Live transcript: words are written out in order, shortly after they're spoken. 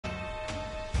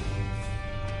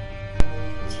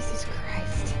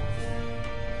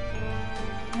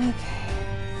Okay.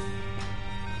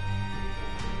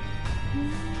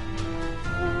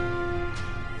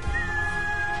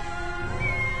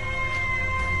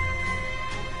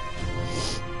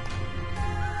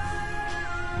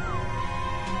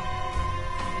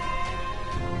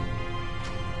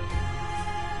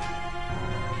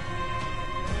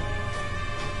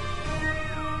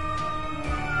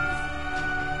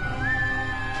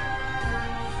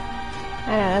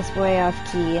 I know, that's way off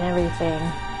key and everything.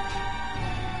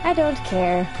 I don't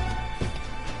care.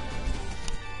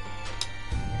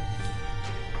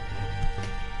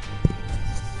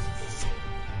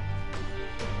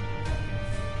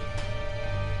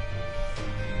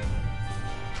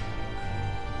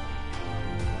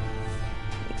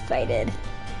 Excited.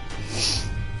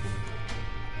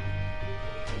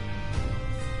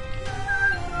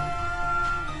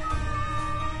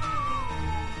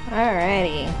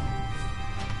 Alrighty.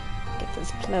 Get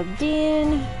this plugged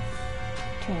in.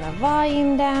 Turn the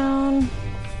volume down.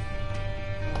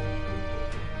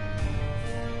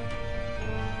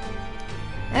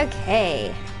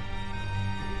 Okay.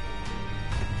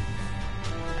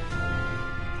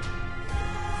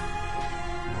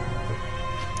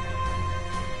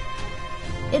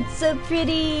 It's so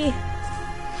pretty.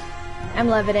 I'm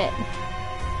loving it.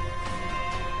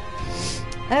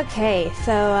 Okay,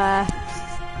 so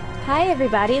hi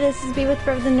everybody, this is Be With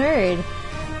Bro the Nerd.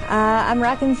 I'm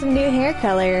rocking some new hair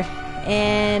color,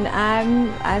 and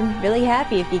I'm really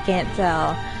happy if you can't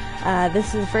tell.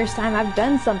 This is the first time I've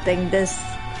done something this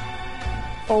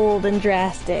bold and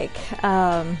drastic.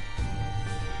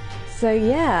 So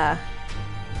yeah.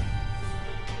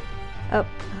 Oh,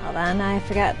 hold on, I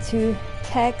forgot to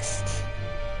text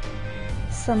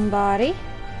somebody.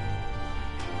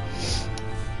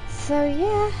 So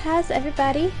yeah, how's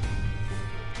everybody?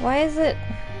 Why is it...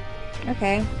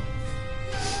 Okay.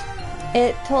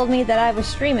 It told me that I was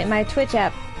streaming. My Twitch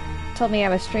app told me I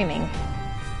was streaming.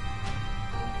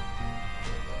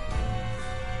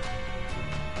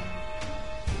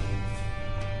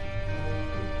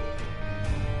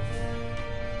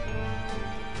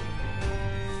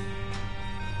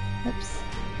 Oops.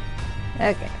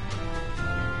 Okay.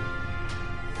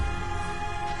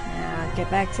 Now get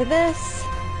back to this.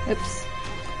 Oops.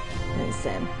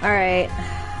 Listen. Alright.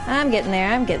 I'm getting there.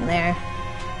 I'm getting there.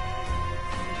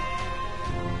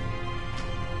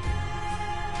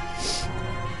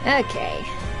 Okay.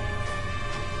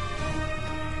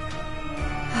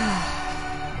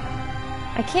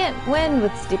 I can't win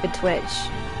with stupid Twitch.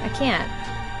 I can't.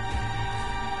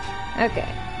 Okay.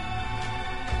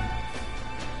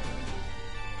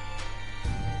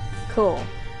 Cool.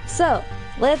 So,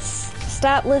 let's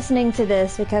stop listening to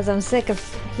this because I'm sick of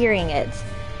hearing it.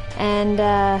 And,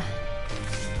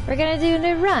 we're gonna do a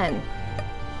new run.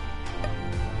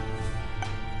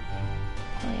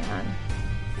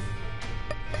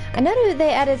 I know that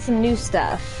they added some new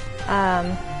stuff,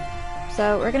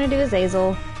 so we're gonna do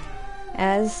Azazel,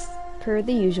 as per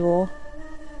the usual.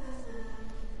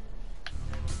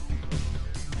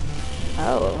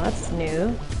 Oh, that's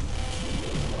new.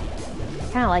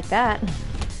 Kinda like that.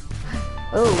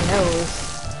 Oh,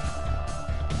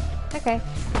 no. Okay.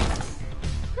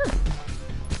 Huh.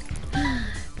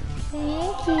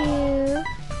 Thank you.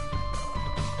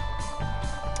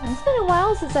 It's been a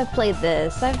while since I've played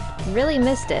this. I've really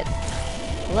missed it.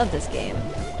 I love this game.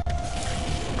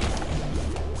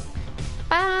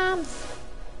 Bombs!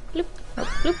 Bloop. Oh,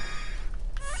 bloop.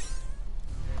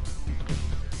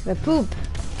 The poop.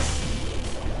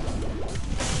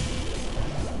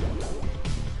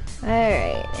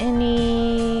 Alright,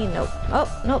 any... Nope.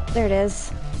 Oh, nope, there it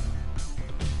is.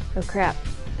 Oh crap.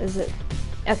 Is it...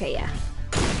 Okay, yeah.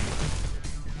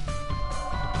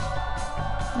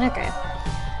 Okay.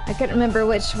 I couldn't remember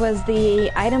which was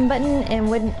the item button and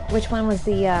which one was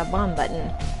the bomb button.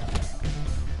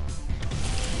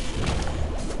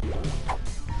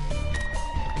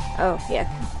 Oh, yeah.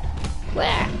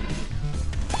 Blah.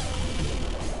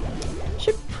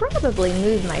 Should probably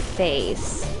move my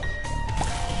face.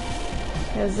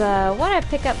 Because what I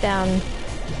pick up down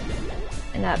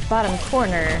in that bottom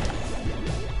corner,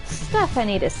 stuff I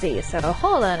need to see. So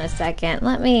hold on a second.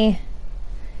 Let me...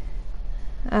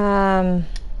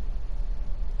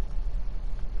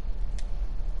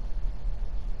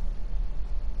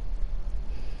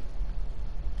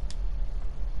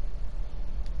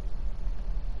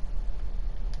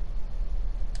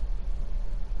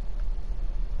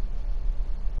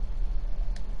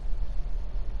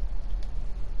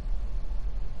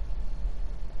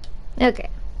 Okay.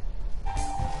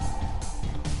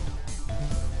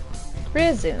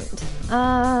 Resumed.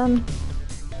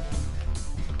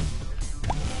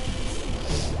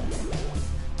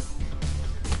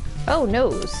 Oh,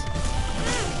 nose.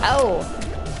 Oh.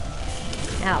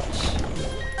 Ouch.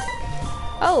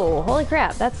 Oh, holy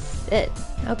crap, that's it.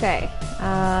 Okay.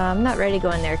 I'm not ready to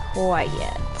go in there quite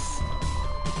yet.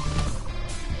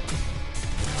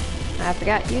 I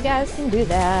forgot you guys can do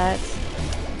that.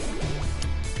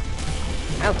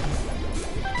 Oh.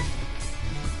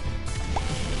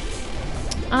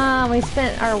 We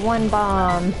spent our one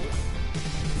bomb.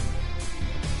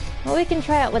 Well, we can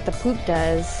try out what the poop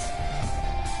does.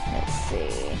 Let's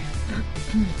see.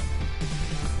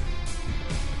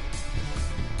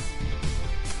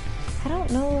 I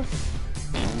don't know if...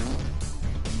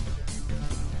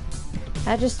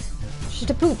 It's just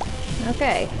a poop.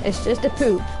 Okay, it's just a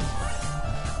poop.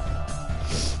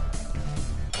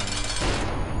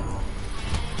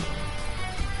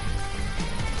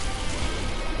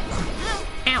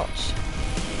 Ouch.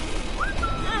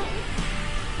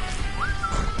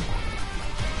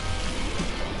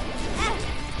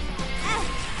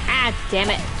 Ah, damn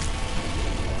it.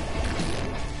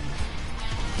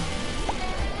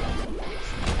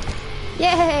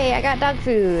 Yay, I got dog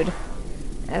food.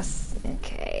 That's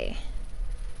okay.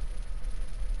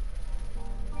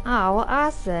 Oh, well,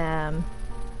 awesome.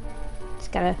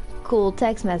 Just got a cool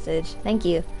text message. Thank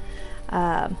you.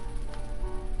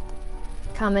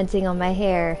 Commenting on my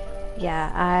hair.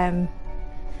 Yeah,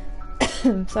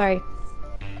 I'm sorry.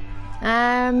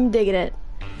 I'm digging it.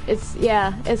 It's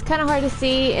kind of hard to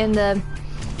see in the...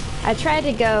 I tried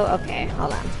to go... Okay,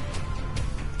 hold on.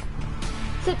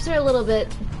 Tips are a little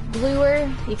bit bluer.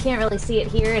 You can't really see it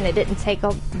here, and it didn't take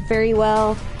up very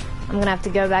well. I'm gonna have to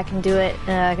go back and do it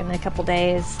in a couple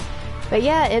days. But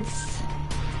yeah,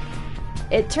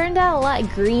 it turned out a lot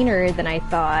greener than I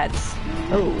thought.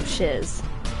 Oh, shiz.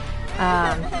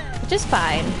 Which is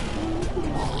fine.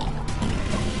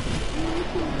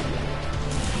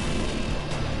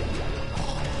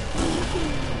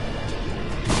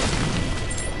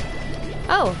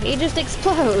 Oh, he just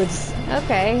explodes.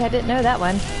 Okay, I didn't know that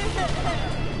one.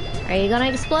 Are you gonna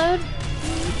explode?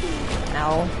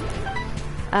 No.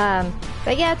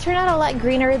 But yeah, it turned out a lot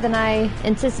greener than I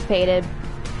anticipated,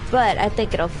 but I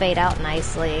think it'll fade out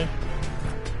nicely.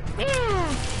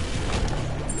 Yeah.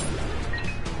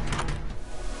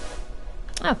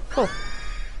 Oh, cool.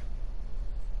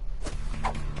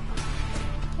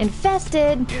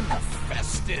 Infested!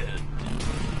 Infested!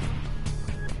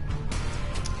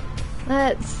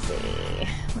 Let's see.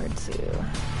 Where to?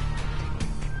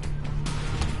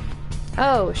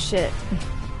 Oh, shit.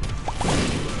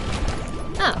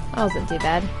 Oh, that wasn't too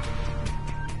bad.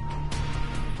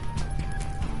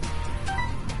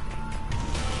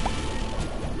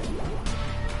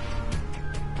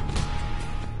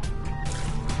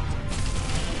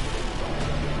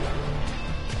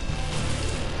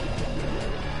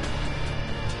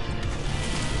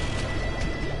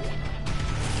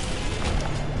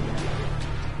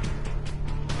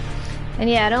 And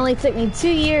yeah, it only took me 2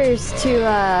 years to,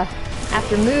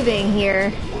 after moving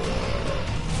here,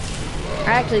 or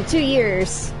actually 2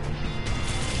 years,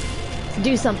 to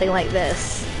do something like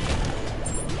this.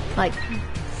 Like,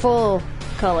 full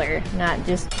color, not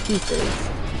just pieces.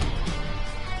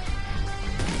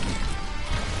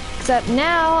 Except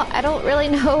now, I don't really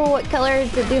know what color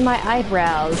to do my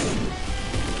eyebrows.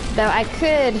 Though I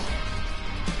could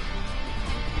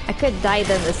dye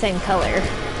them the same color.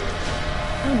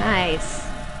 Oh, nice.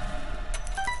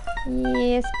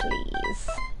 Yes, please.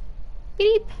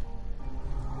 Beep.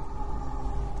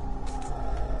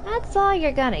 That's all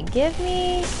you're gonna give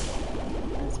me?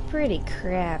 That's pretty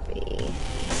crappy.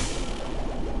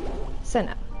 So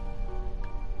no.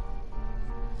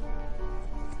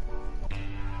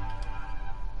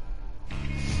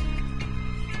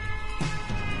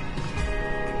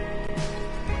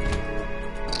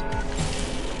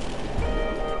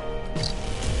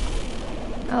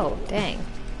 Oh, dang.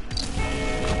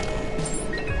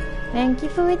 Thank you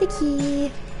for the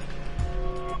key.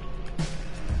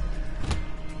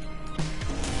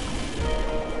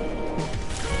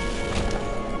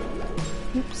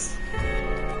 Oops.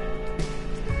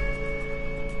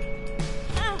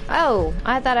 Oh,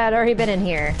 I thought I'd already been in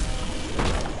here.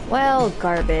 Well,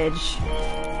 garbage.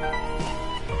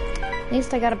 At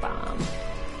least I got a bomb.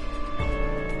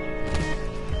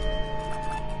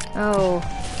 Oh.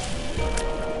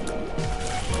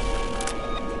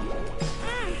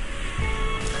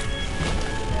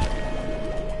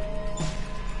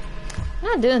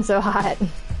 Not doing so hot.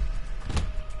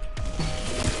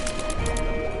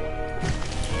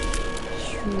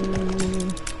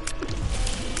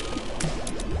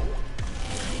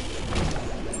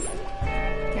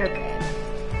 Okay.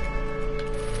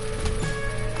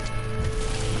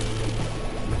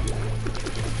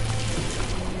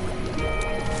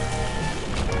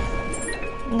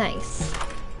 Nice.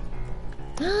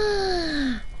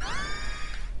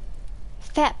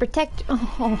 Fat protector.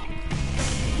 Oh,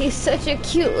 he's such a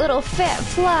cute little fat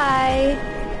fly.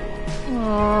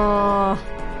 Oh.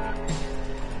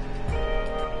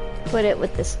 Put it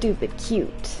with the stupid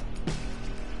cute.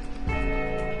 I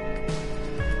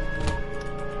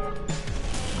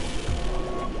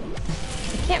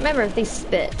can't remember if they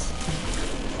spit.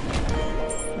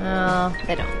 Oh,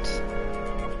 they don't.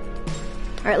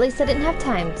 Or at least I didn't have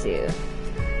time to.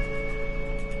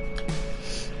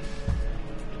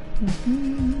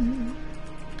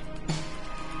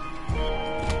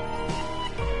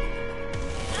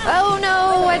 Oh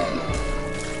no!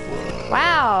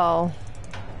 Wow.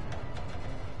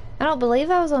 I don't believe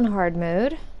I was on hard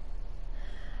mode.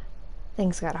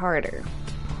 Things got harder.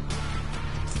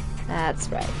 That's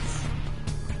right.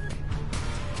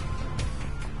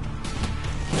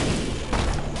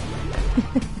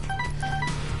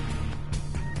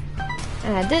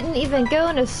 And I didn't even go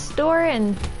in a store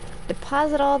and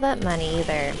deposit all that money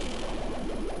either.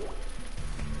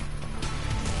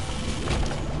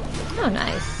 Oh,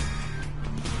 nice.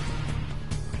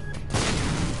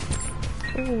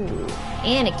 Ooh,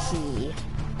 and a key.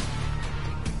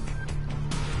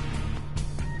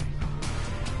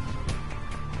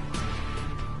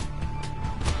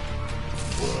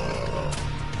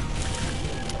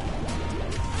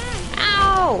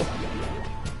 Ow!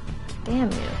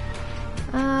 Damn you.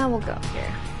 We'll go up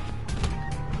here.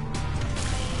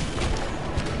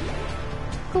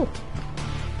 Cool.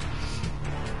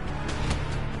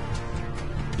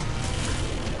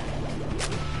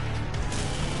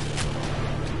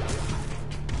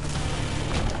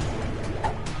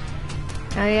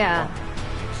 Oh yeah.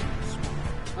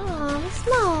 Oh,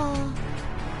 small.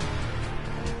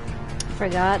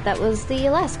 Forgot that was the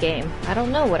last game. I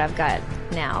don't know what I've got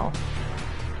now.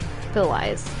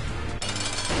 Feel-wise.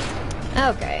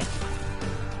 Okay.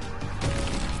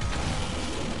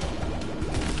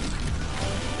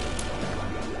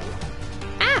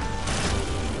 Ah!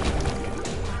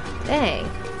 Dang.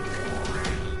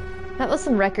 That was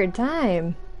some record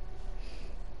time.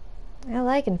 I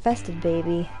like infested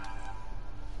baby.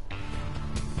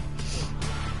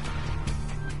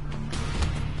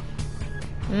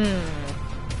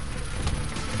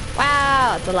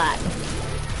 Wow, it's a lot.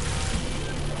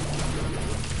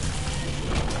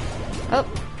 Oh.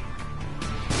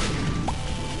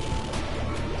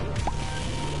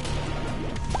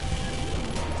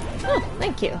 Oh,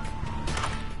 thank you.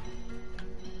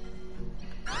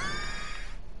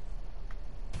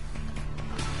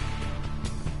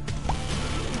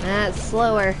 That's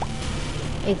slower.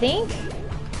 You think?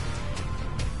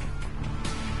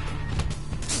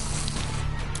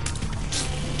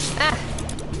 Ah.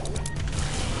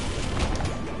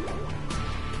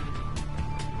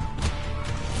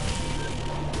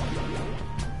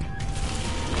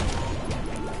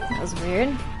 That was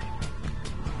weird.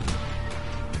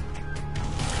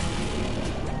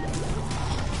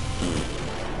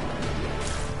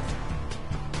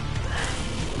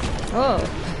 Oh.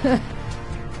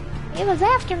 It was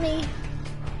after me.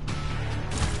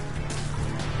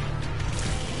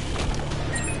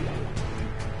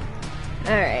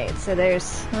 Alright, so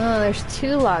there's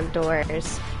two locked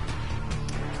doors.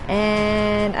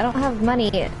 And I don't have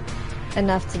money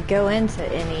enough to go into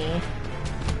any.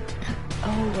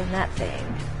 Oh, and that thing.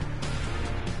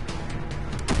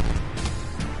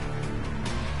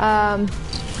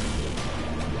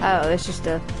 Oh, it's just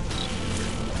a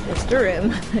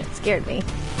room. It scared me.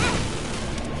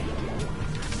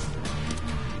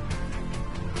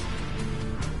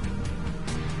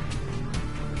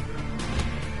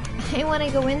 I want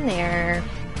to go in there.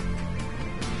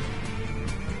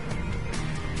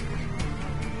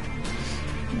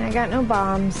 I got no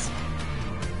bombs.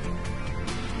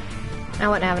 I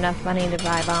wouldn't have enough money to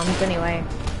buy bombs anyway.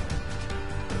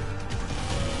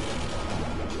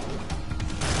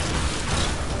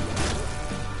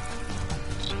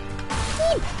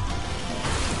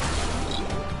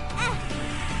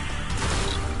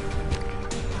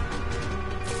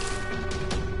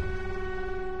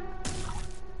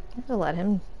 I'll let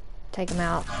him take him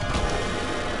out.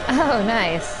 Oh,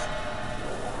 nice.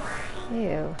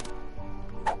 Ew.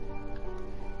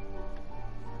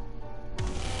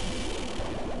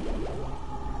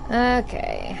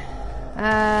 Okay.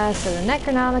 So the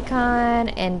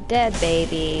Necronomicon and Dead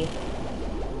Baby.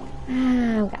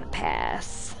 I'm gonna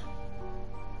pass.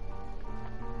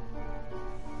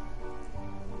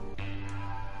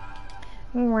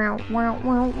 Wow, wow,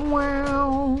 wow,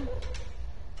 wow.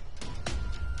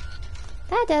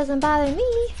 That doesn't bother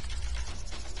me.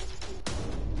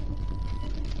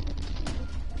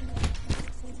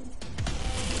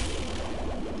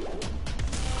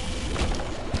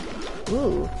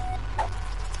 Ooh. I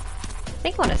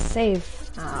think I want to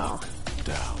save... Oh.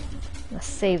 Down. Let's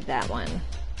save that one.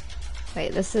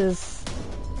 Wait, this is...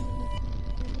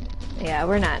 Yeah,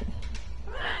 we're not...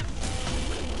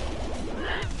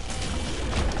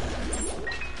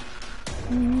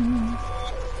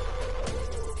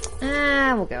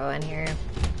 we'll go in here.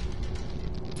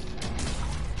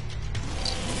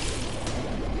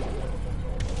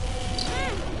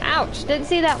 Ouch! Didn't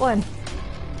see that one.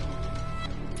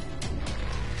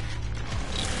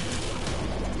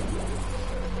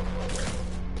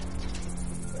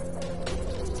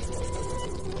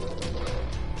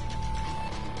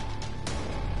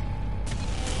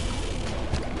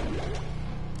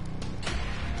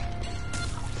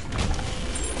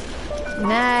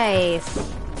 Nice.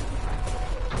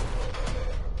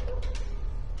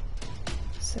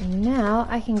 So now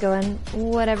I can go in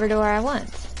whatever door I want.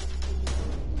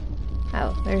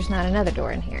 Oh, there's not another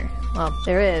door in here. Well,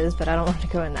 there is, but I don't want to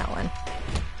go in that one.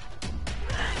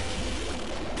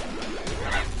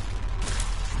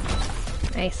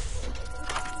 Nice.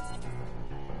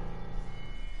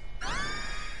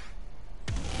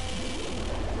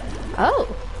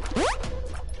 Oh!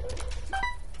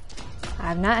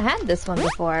 I've not had this one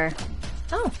before.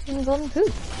 Oh, and golden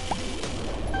poop.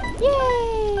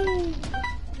 Yay!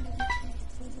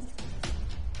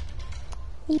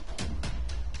 Beep.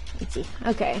 Easy.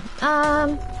 Okay.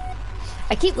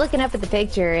 I keep looking up at the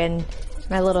picture and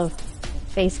my little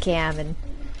face cam, and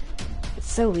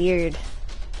it's so weird.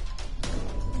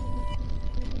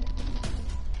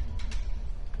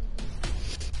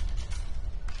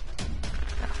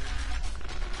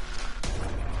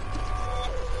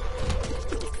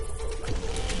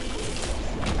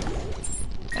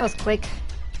 That was quick.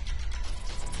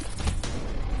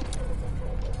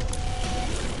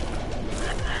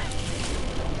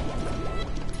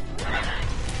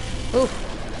 Ooh.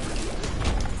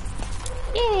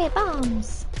 Yay,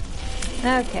 bombs!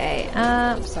 Okay,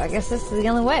 so I guess this is the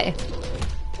only way.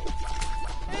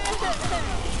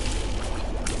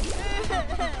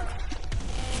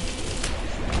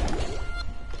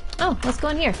 Oh, let's go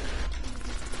in here.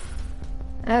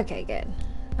 Okay, good.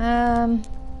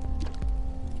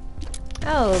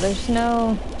 Oh, there's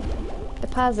no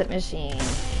deposit machine.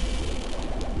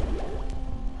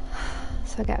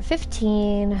 So I got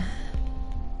 15. I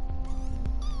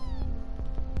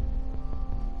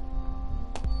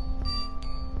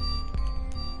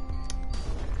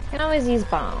can always use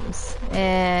bombs,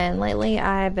 and lately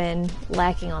I've been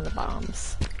lacking on the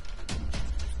bombs.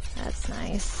 That's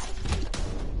nice.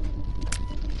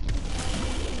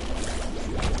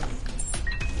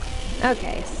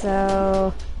 Okay,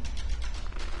 so...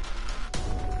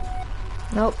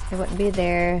 Nope, it wouldn't be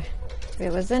there. If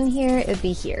it was in here, it'd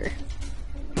be here.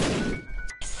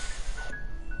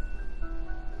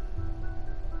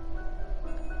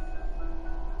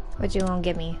 What you gonna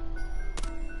give me?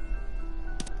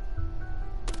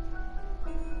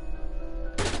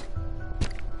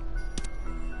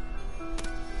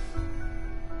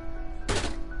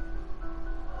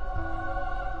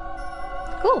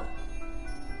 Cool.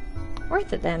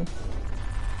 Worth it then.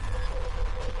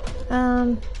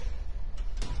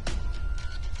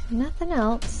 Nothing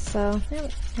else, so yeah,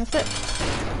 that's it.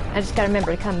 I just gotta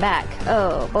remember to come back.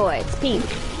 Oh boy, it's Pete.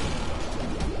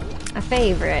 My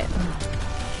favorite.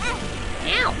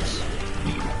 Ouch!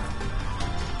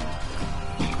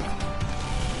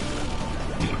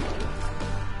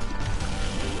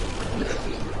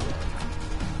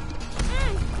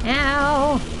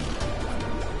 Ow!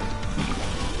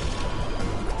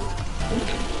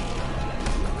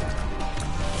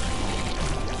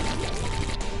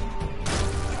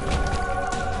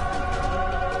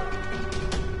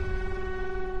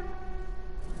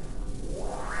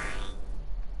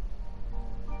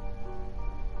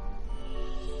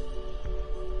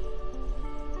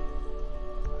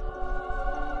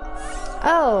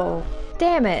 Oh,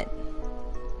 damn it.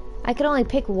 I could only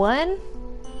pick one?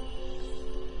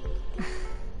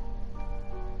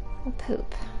 Oh,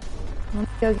 poop. Let me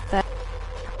go get that.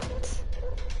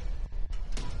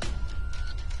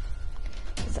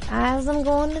 'Cause as I'm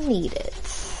going to need it.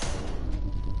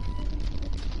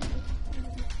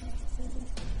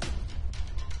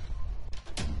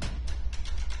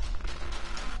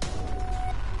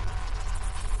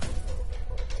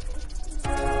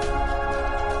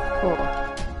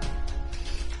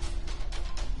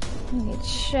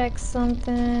 Check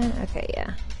something. Okay,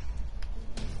 yeah.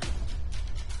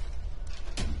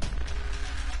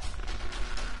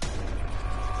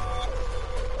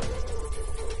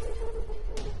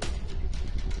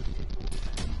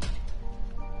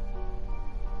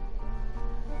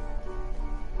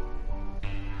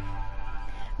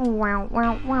 Wow,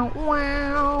 wow, wow,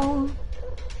 wow.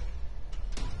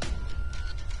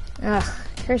 Ugh,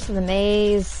 Curse of the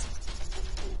Maze.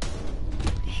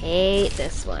 Hate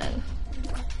this one.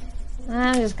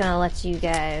 I'm just gonna let you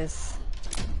guys.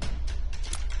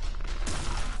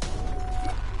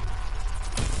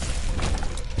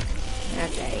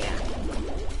 Okay, yeah.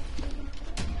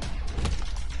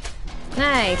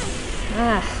 Nice.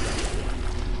 Ugh.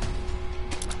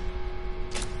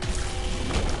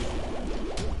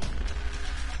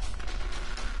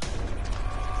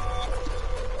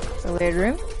 It's a weird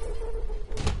room.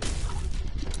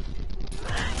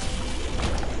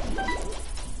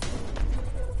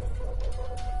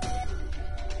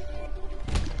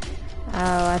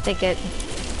 Oh, I think it...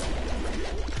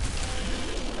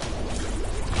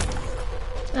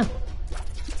 Oh.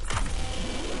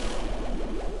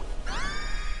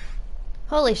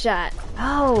 Holy shot.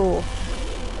 Oh.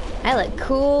 I look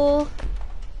cool.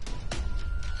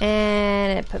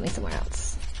 And it put me somewhere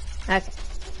else. Okay.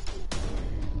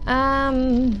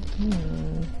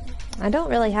 I don't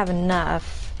really have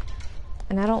enough.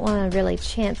 And I don't want to really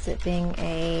chance it being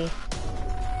a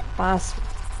boss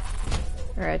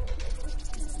or a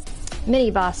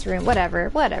mini boss room, whatever,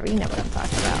 you know what I'm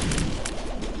talking about.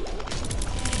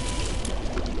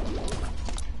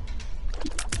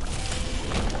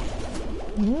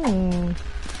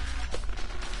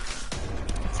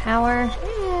 Tower,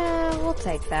 yeah, we'll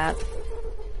take that.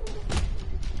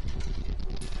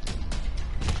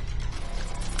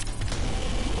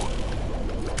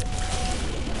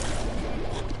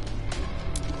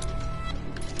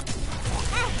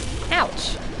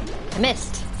 Ouch, I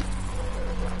missed.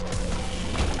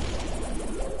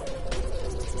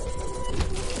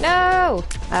 No!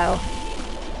 Oh.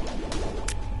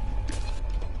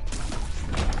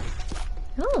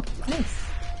 Oh, nice.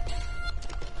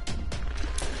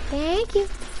 Thank you.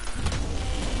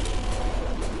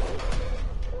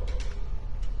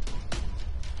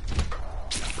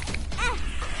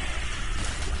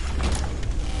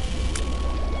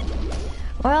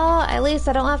 Well, at least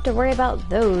I don't have to worry about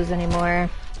those anymore.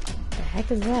 What the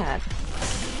heck is that?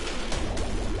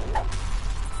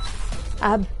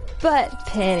 A butt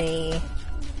penny.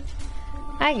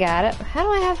 I got it. How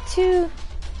do I have two?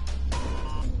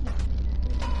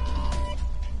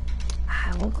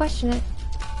 I won't question it.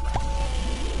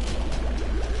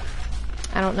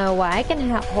 I don't know why I can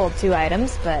hold two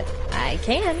items, but I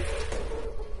can.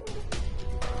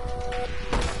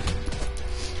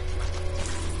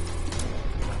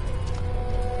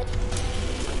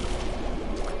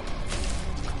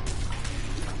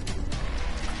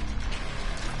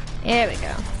 There we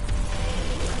go.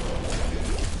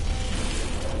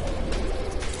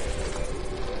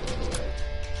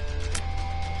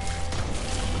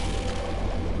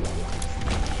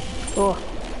 Cool.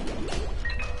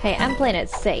 Hey, I'm playing it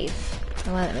safe.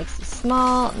 The one that makes you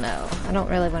small? No, I don't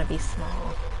really want to be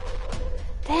small.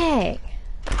 Dang.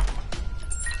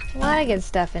 A lot of good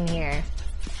stuff in here.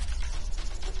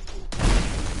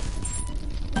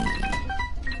 Wow.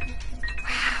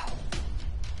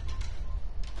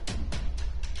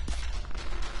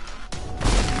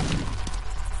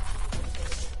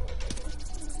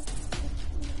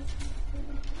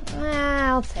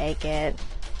 I'll take it.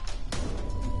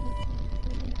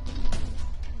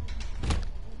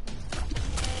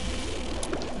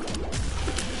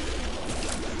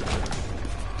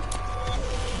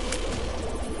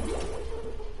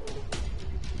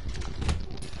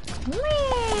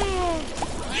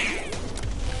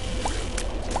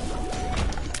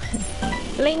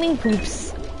 Flaming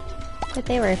poops. But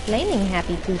they were flaming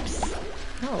happy poops.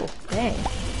 Oh, dang.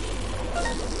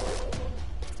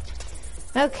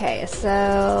 Okay,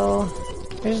 so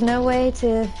there's no way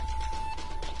to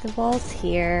the wall's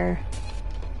here.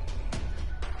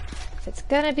 If it's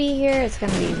gonna be here, it's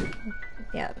gonna be,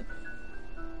 yeah.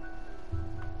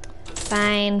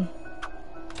 Fine.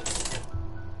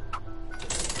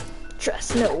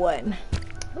 Trust no one.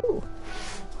 Ooh.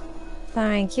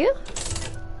 Thank you.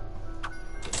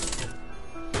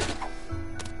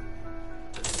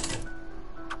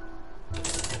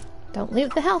 Don't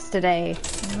leave the house today.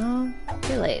 Oh,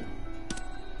 too late.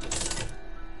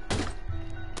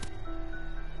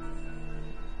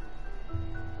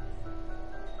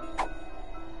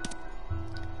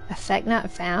 Effect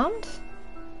not found?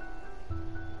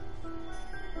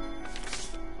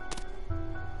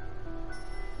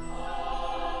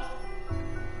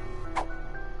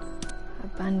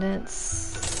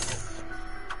 Abundance.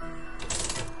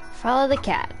 Follow the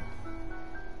cat.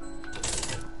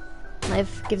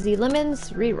 Life gives you lemons,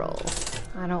 reroll.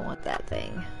 I don't want that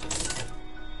thing.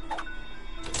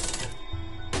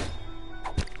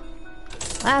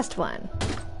 Last one.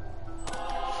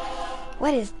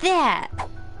 What is that?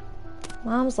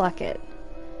 Mom's locket.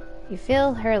 You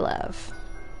feel her love.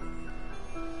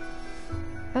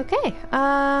 Okay,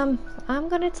 I'm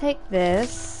gonna take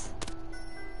this.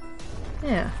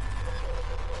 Yeah.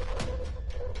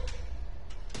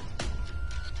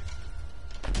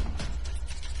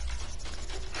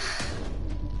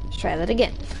 Let's try that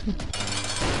again.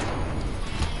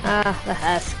 Ah, the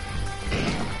husk.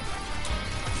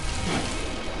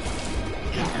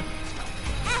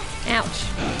 Ouch.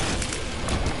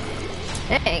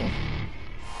 Dang.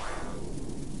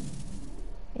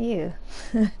 Ew.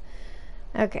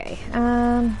 Okay,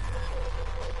 oh,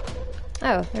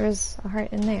 there was a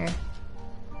heart in there.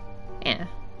 Yeah.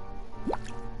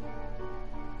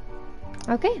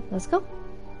 Okay, let's go.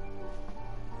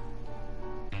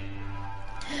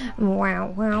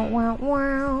 Wow, wow, wow,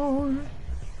 wow.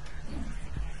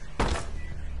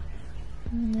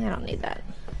 I don't need that.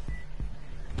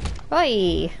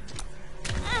 Oi!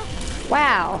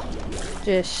 Wow.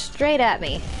 Just straight at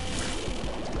me.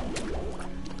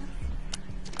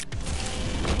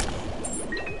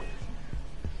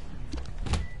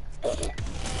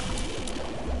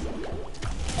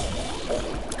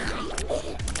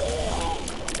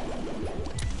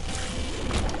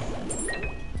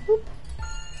 Whoop.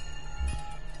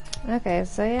 Okay,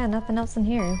 so yeah, nothing else in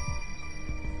here.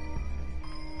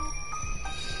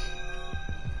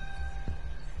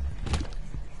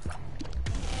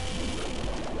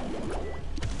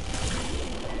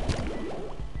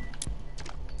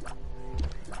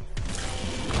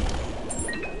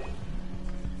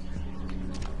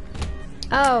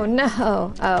 Oh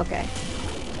no! Oh, okay.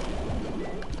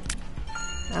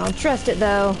 I don't trust it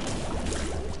though.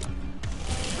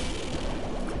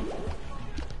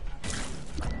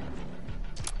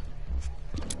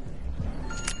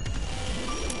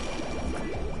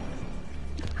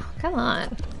 Oh, come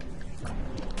on.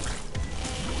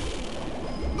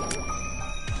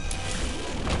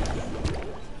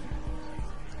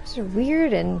 These are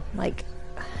weird and like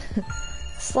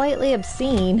slightly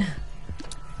obscene.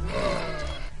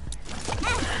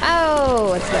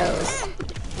 Oh, it's those.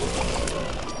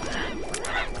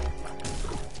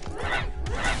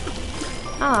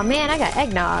 Oh man, I got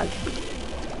eggnog.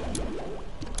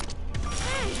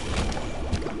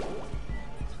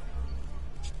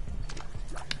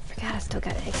 Forgot I still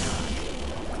got eggnog.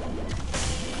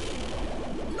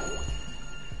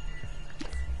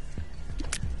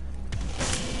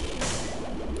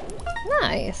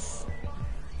 Nice.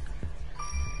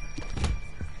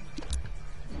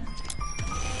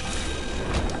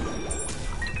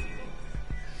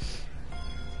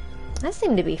 I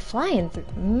seem to be flying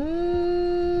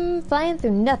through... flying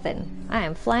through nothing. I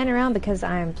am flying around because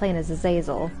I am playing as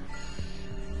Azazel.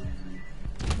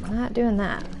 I'm not doing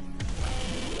that.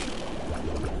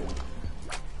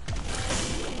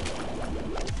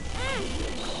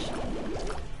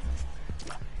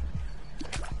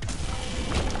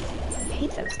 I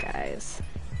hate those guys.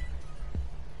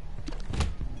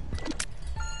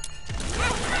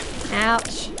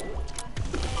 Ouch.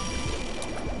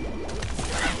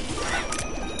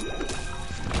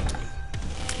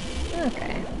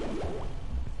 Okay.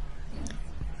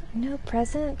 No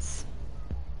presents?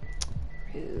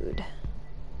 Rude.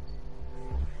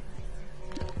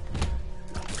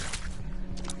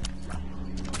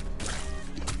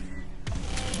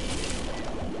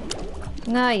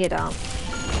 No, you don't.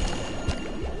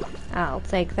 I'll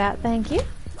take that, thank you.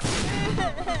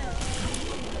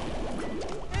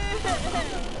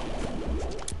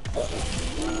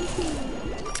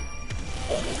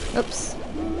 Oops.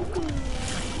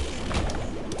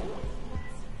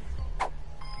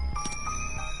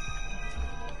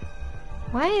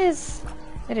 Why is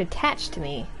it attached to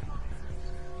me?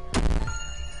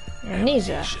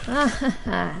 Amnesia.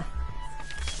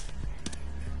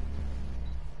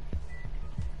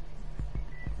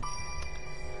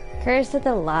 Curse of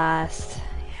the Lost.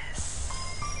 Yes.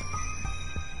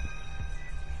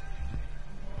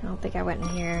 I don't think I went in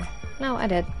here. No, I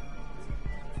did.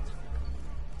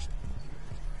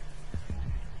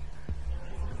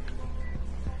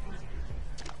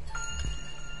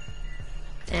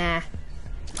 Ah.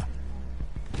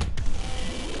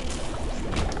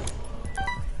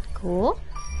 Cool.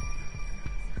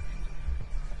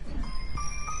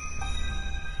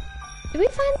 Did we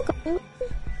find the golden one?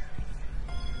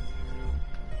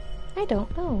 I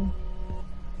don't know.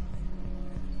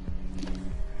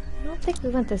 I don't think we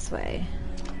went this way.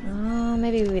 Oh,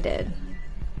 maybe we did.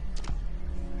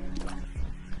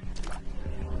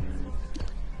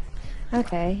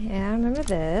 Okay, yeah, I remember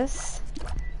this.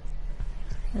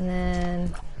 And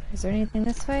then Is there anything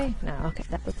this way? No, okay,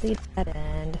 that was the dead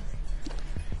end.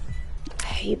 I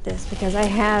hate this because I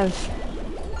have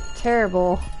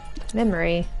terrible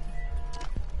memory.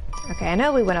 Okay, I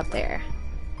know we went up there.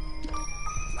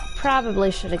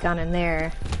 Probably should have gone in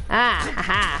there. Ah,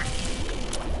 haha.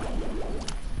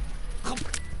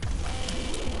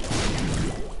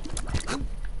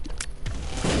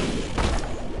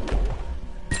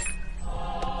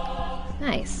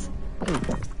 Nice.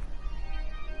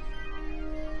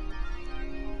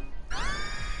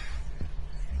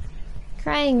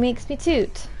 Crying makes me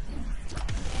toot.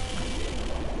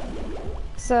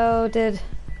 So did...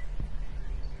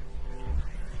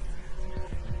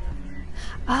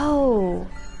 Oh!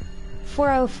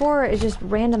 404 is just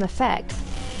random effect.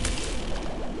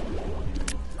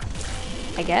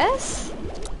 I guess?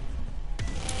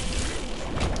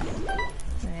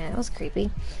 Yeah, that was creepy.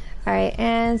 Alright,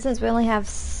 and since we only have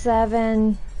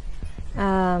 7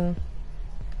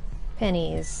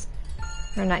 pennies,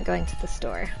 we're not going to the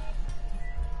store.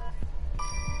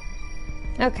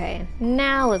 Okay,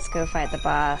 now let's go fight the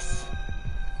boss.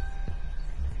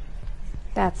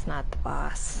 That's not the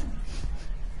boss.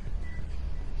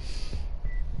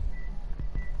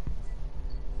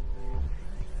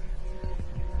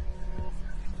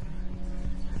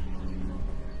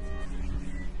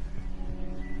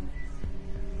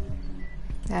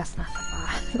 That's not the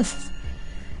boss.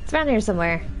 It's around here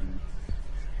somewhere.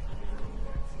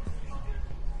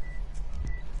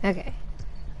 Okay.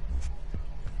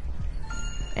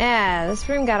 Yeah, this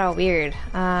room got all weird.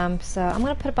 So I'm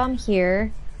gonna put a bomb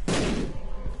here.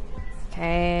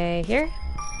 Okay, here.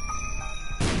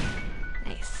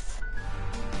 Nice.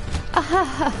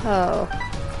 Oh.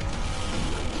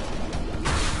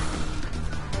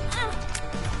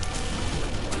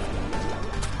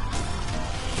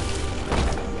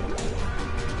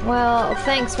 Well,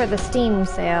 thanks for the Steam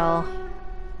sale.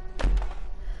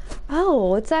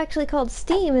 Oh, it's actually called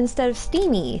Steam instead of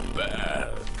Steamy. Bad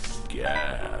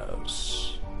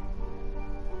gas.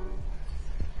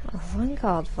 That was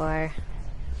uncalled for.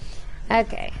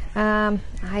 Okay,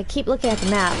 I keep looking at the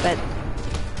map, but...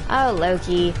 Oh,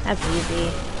 Loki, that's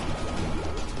easy.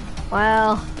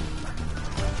 Well...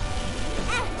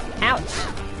 Ouch!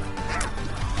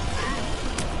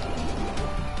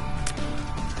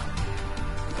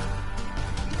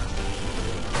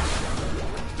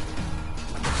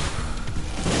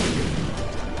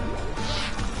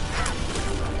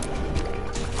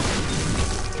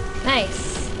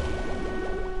 Nice.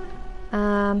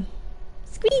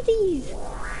 Squeezies.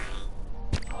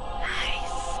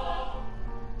 Nice.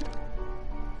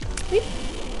 Whoop.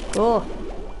 Cool.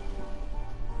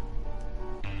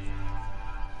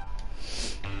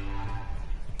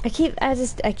 I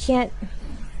can't.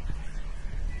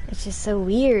 It's just so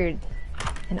weird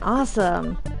and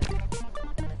awesome.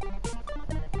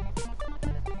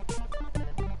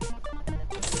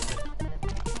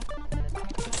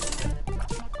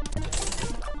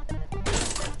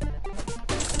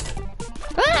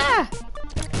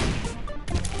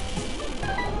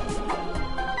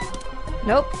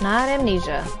 Nope, not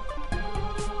amnesia.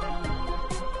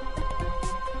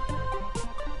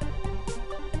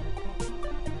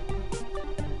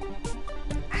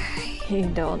 I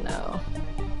don't know.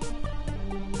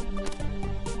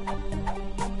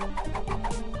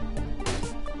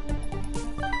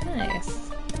 Nice.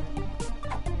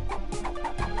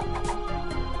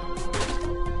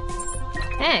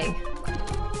 Hey.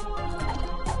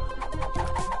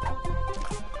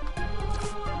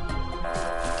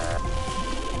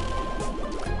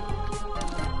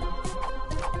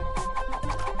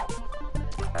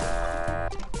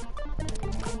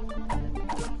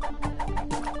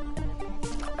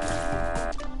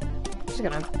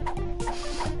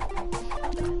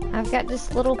 I've got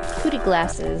just little pooty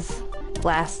glasses.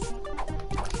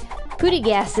 Pooty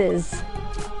gases.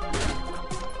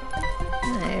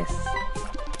 Nice.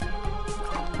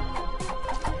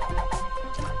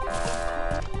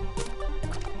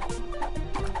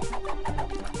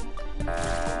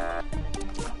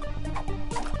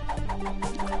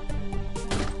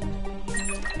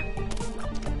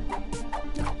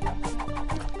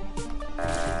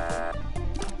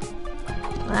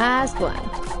 Last one.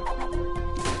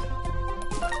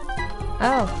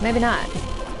 Oh, maybe not.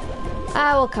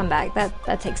 I will come back.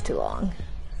 That takes too long.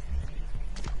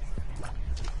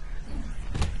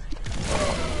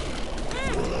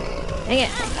 Dang it.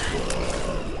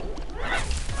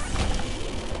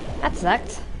 That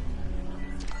sucked.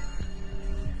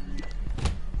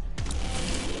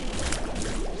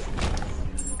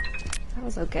 That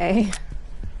was okay.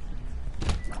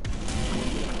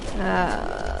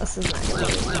 This is not good.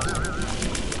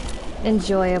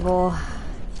 enjoyable.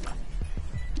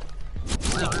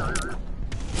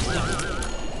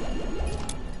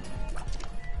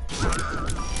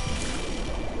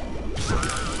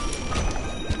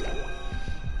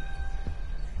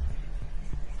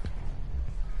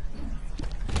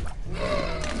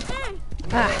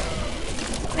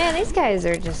 Ah, man, these guys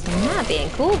are just not being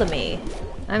cool to me.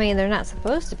 I mean, they're not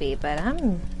supposed to be, but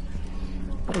I'm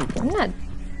not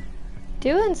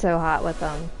doing so hot with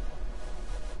them.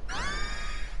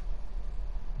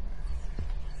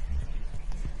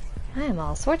 I am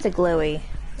all sorts of glowy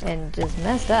and just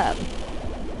messed up.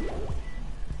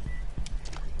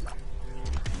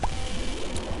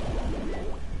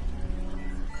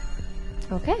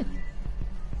 Okay.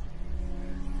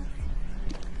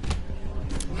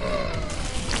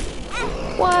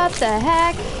 What the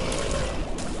heck?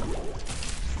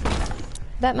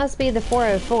 That must be the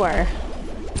 404.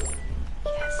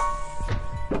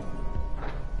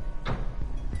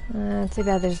 Yes. Too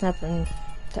bad there's nothing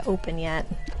to open yet.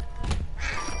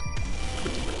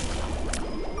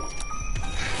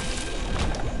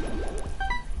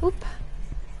 Oop.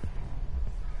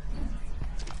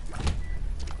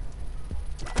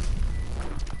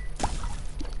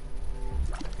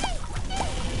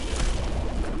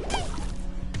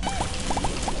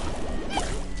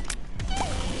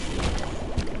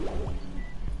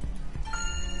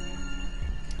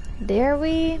 Dare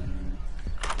we?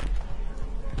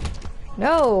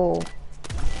 No.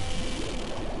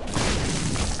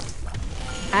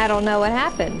 I don't know what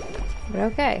happened, but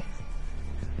okay.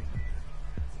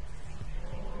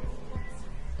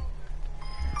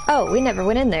 Oh, we never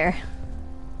went in there.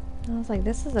 I was like,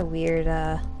 this is a weird,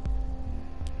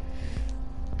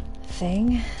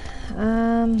 thing.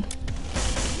 I'm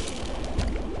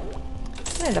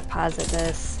gonna deposit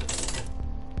this.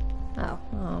 Oh,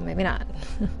 maybe not.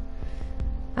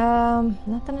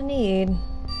 Nothing I need.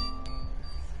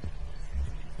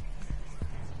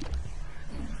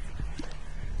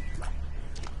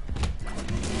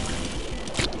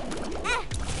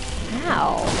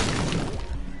 Ow.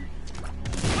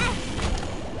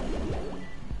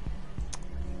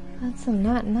 That's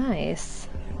not nice.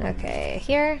 Okay,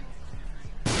 here.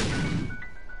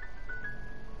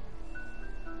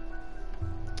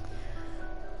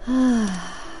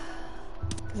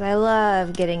 Because I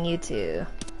love getting you two.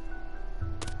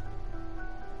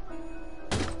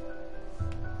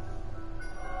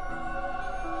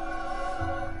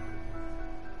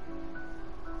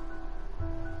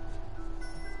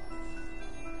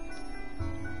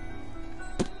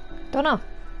 Don't know.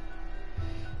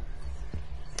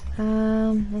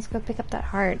 Let's go pick up that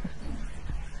heart.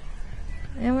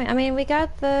 And I mean, we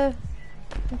got the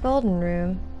golden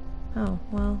room. Oh,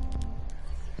 well.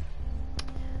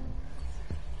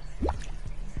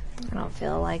 I don't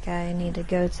feel like I need to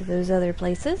go to those other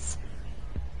places.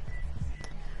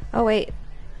 Oh, wait.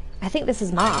 I think this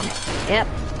is Mom. Yep.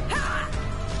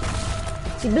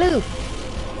 She blew.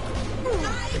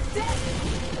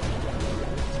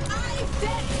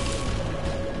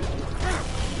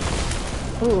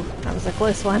 Ooh, that was a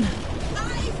close one.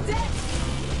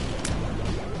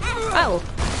 Oh.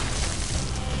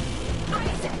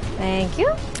 Thank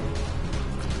you.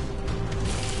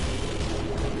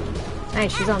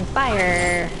 Nice, she's on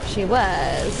fire. She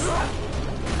was.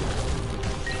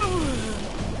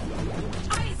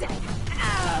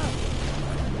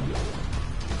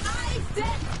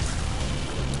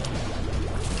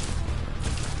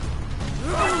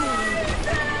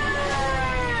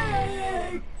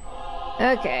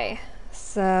 Okay,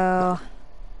 so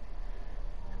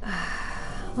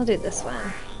we'll do this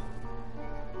one.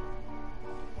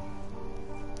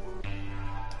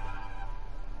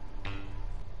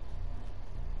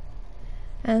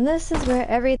 And this is where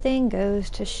everything goes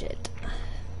to shit.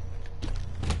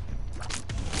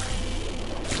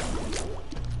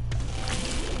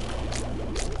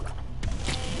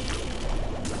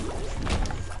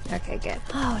 Okay, good.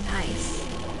 Oh, nice.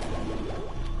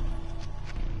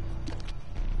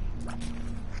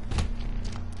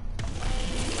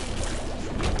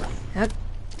 What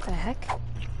the heck?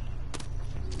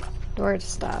 Door to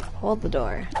stop. Hold the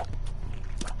door.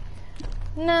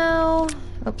 No.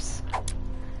 Oops.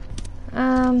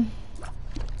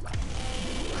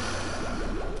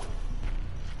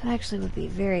 That actually would be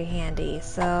very handy.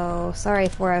 So, sorry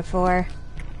 404.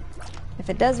 If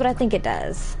it does what I think it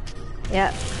does.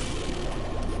 Yep.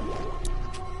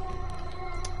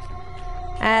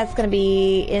 That's gonna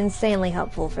be insanely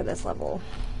helpful for this level.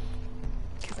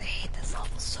 Because I hate this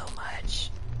level so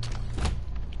much.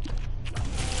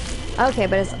 Okay,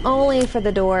 but it's only for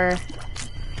the door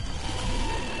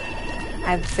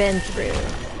I've been through.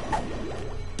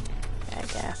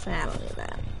 I don't need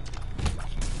that.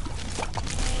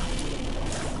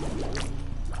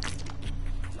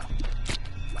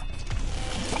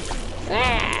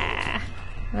 Ah!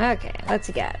 Okay, what's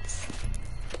he got?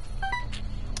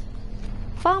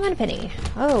 Bomb and a penny.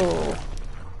 Oh.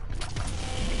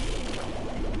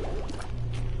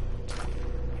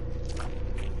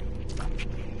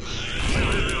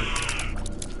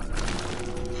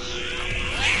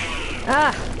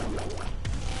 Ah!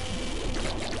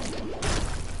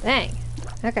 Dang.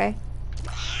 Okay.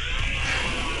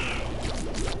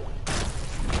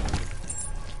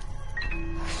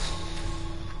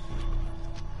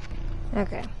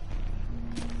 Okay.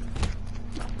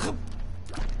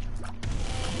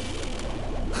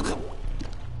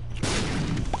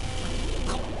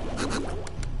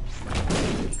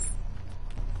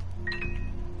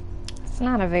 It's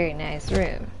not a very nice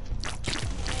room.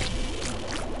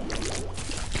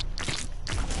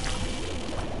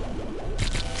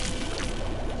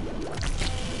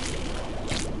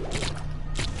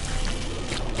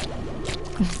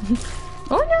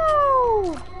 Oh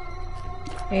no!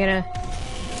 Are you gonna...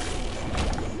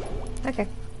 Okay.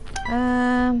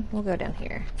 We'll go down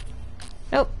here.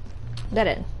 Nope. Dead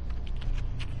end.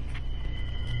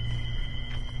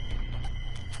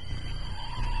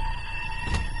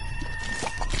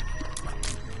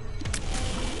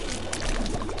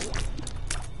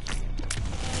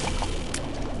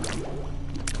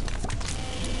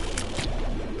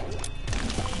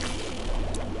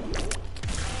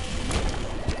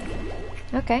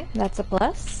 Okay, that's a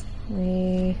plus.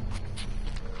 We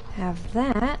have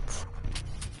that.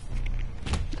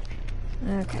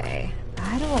 Okay,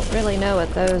 I don't really know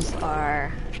what those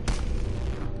are.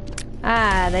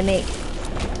 Ah, they make...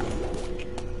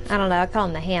 I don't know, I call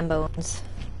them the ham bones.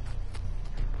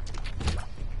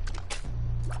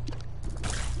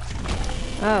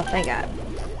 Oh, thank God.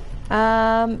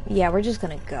 Yeah, we're just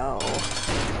gonna go.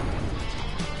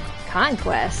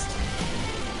 Conquest.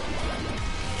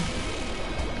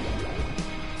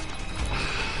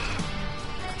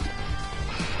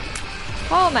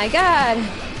 Oh my God!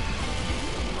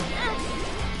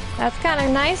 That's kind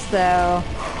of nice though.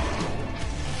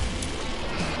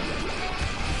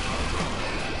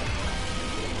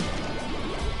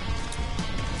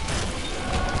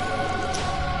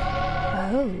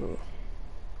 Oh.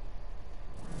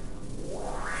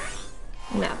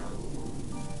 No.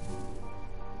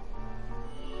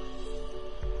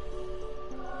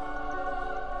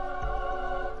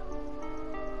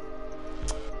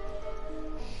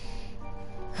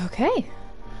 Okay.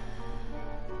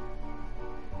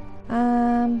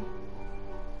 I'll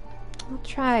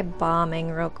try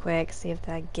bombing real quick, see if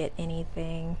I get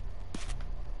anything.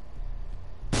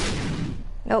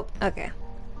 Nope, okay.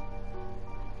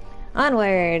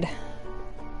 Onward!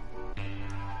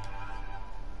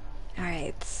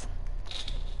 Alright.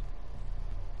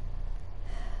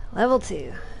 Level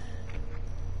 2.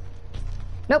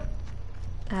 Nope.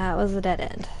 That was a dead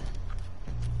end.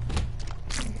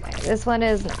 Okay, this one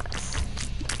is not.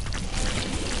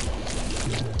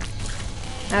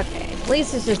 Okay, at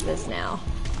least it's just this now.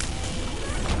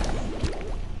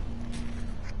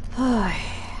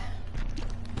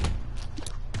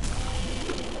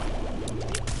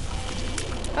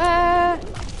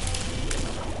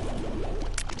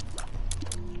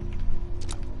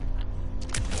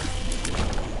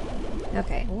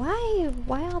 Okay,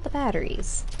 why all the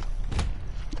batteries?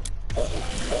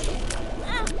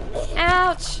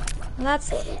 Ouch! Well, that's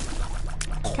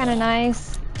kind of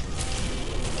nice.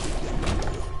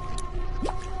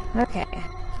 Okay,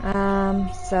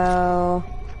 so...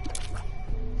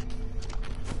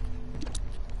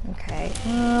 Okay,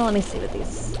 well, let me see what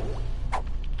these...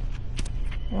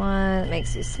 One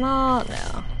makes you small,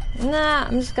 no. Nah,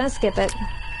 I'm just gonna skip it.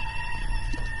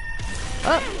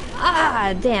 Oh,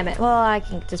 ah, damn it. Well, I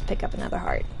can just pick up another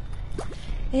heart.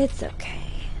 It's okay.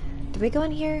 Do we go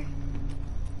in here?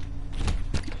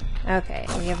 Okay,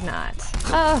 we have not.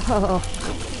 Oh!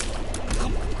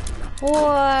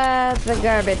 What the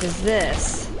garbage is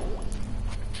this?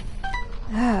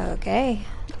 Okay.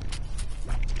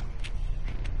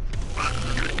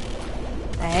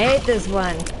 I hate this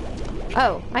one.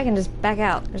 Oh, I can just back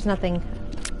out. There's nothing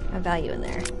of value in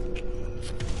there.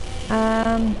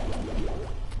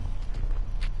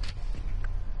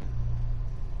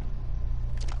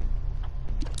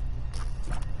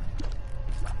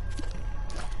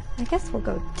 I guess we'll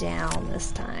go down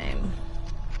this time.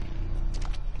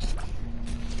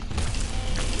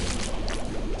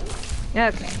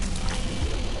 Okay.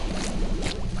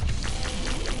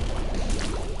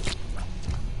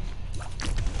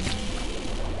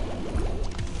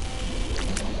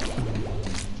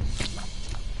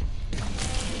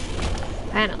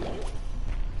 Finally.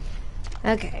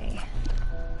 Okay.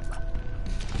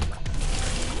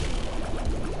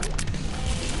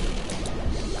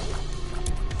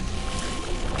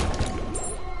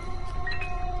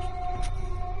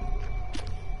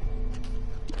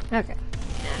 Okay.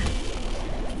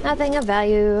 Nothing of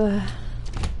value.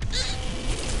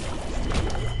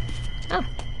 Oh.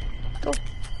 Cool.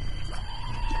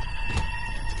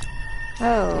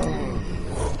 Oh.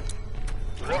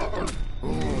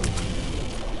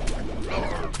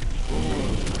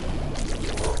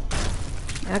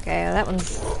 Okay, that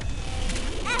one's...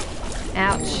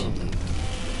 Ouch.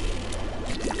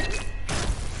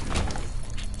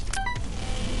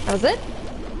 That was it?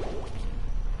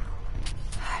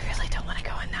 I really don't want to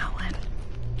go in that one.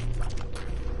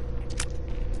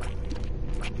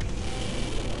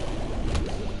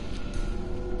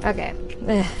 Okay.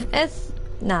 It's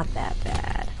not that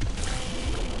bad.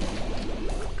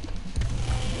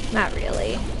 Not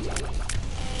really.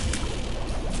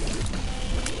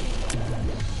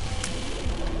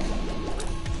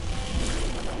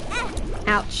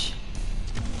 Ouch.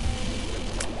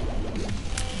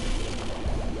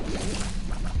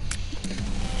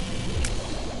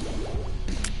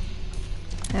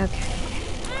 Okay.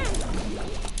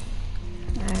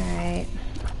 Alright.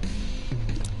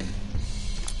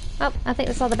 Oh, I think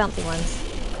that's all the bouncy ones.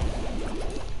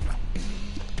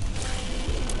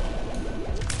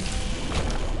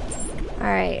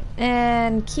 Alright,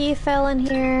 and key fell in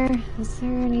here. Is there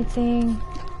anything?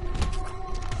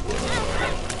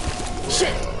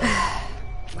 Shit!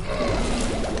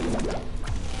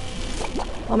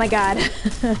 Oh my god.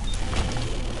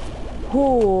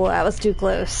 Ooh, that was too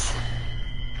close.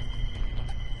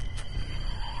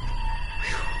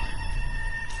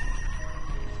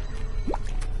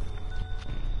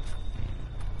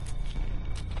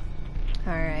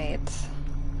 Alright.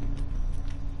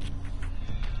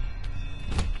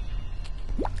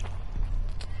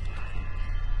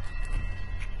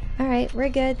 Alright, we're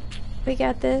good. We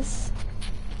got this.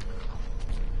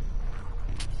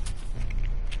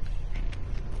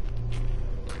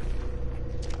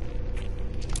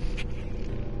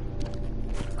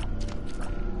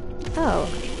 Oh.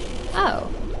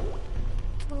 Oh.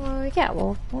 Well, yeah,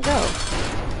 we'll go.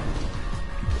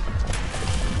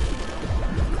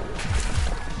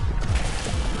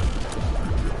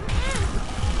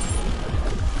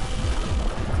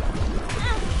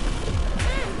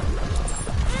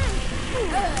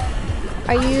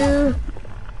 Are you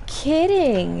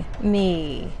kidding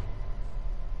me?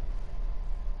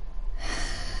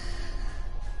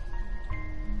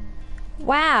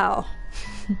 Wow.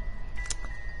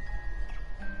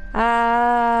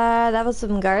 That was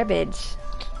some garbage.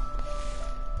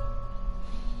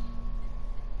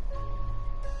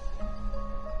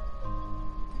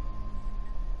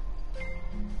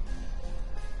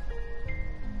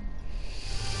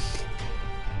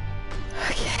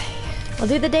 Okay. We'll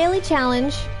do the daily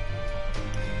challenge.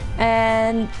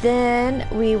 And then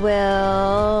we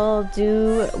will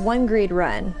do one greed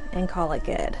run and call it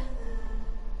good.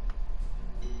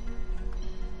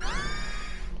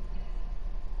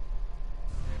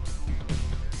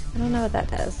 I don't know what that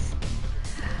does.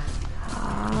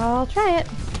 I'll try it.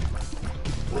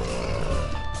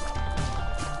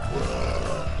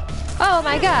 Oh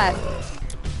my god!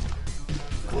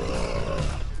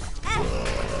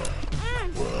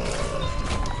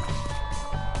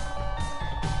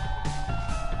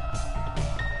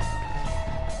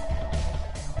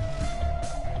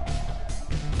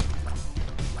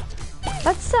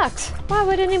 That sucks. Why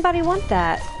would anybody want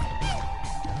that?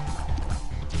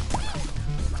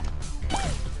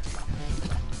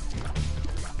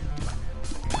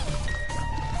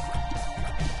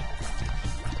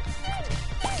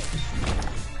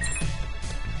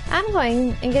 I'm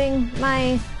going and getting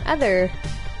my other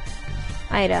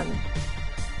item.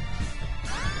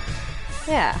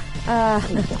 Yeah,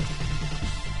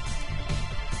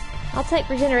 I'll take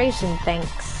regeneration,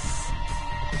 thanks.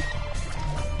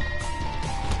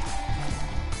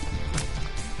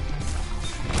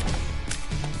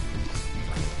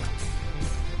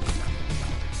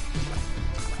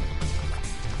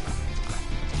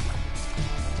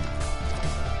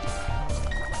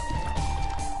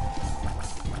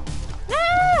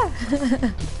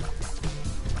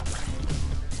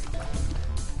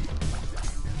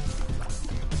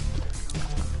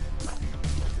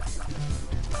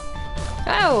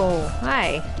 Oh,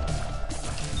 hi.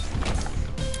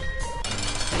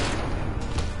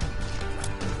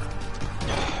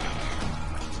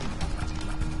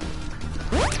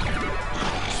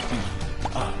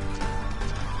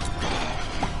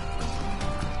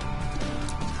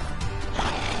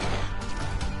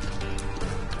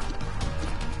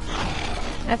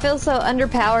 I feel so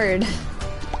underpowered.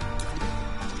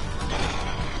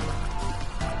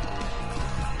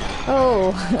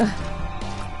 Oh.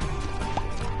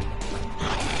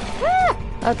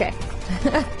 Ah! Okay.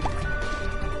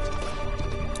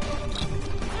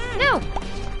 No!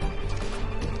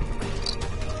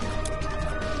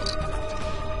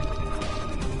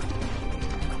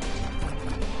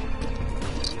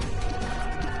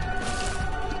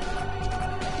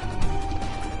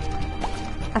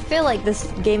 I feel like this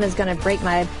game is gonna break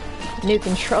my new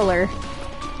controller.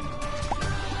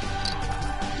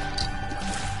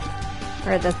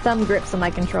 Or the thumb grips on my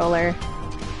controller.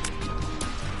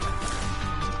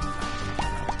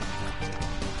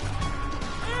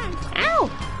 Ow!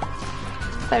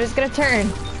 Thought he was gonna turn.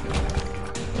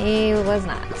 He was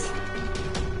not.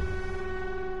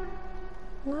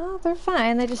 No, they're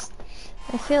fine. I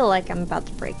feel like I'm about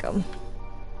to break them.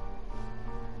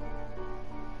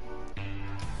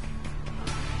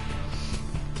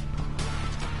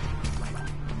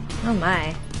 Oh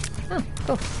my. Oh,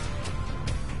 cool.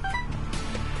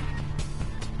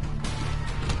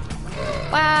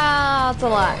 Wow, that's a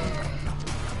lot.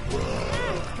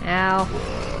 Ow.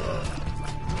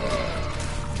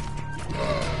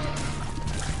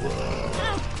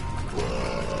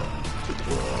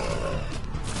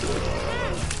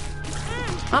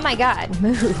 Oh my god,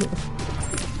 move.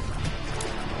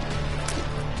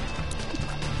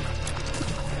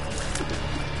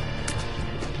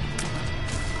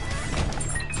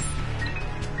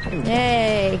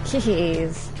 Yay,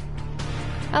 keys.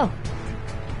 Oh.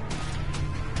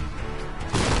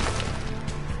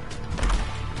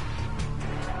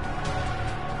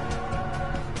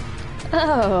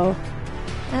 Oh,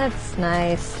 that's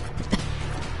nice.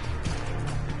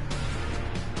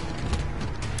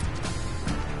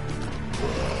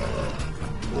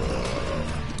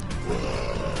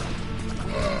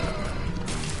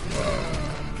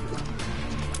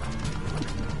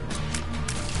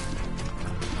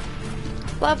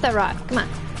 Blow up that rock. Come on.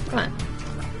 Come on.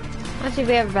 Why don't you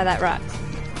be over by that rock?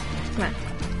 Come on.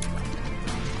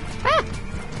 Ah!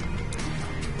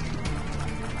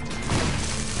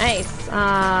 Nice.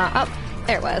 Oh,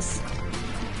 there it was.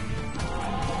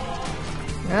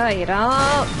 No, you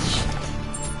don't.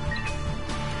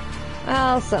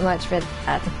 Well, so much for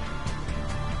that.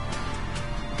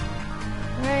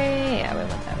 Right, yeah, we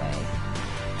went that way.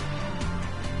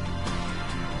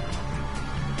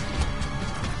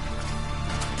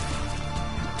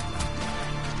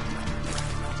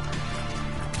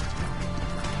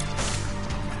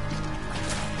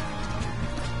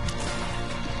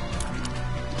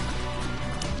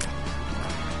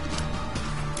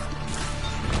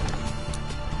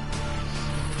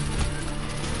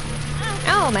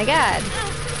 Oh my god.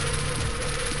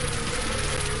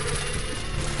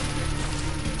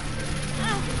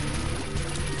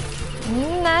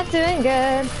 Not doing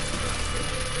good.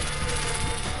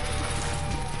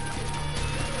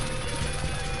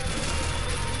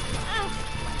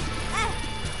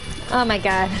 Oh my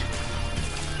god.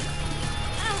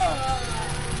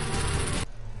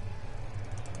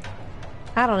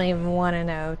 I don't even want to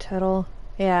know, Total.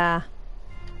 Yeah.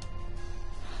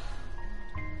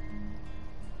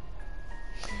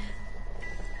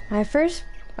 My first,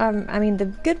 I mean, the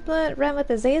good run with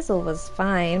Azazel was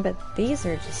fine, but these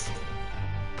are just...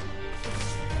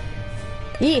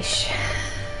 Yeesh.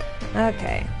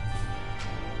 Okay.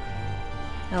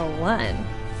 L1.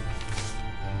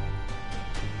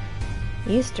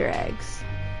 Easter eggs.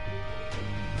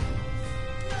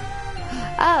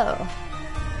 Oh.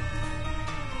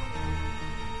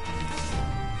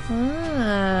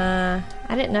 I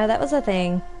didn't know that was a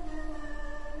thing.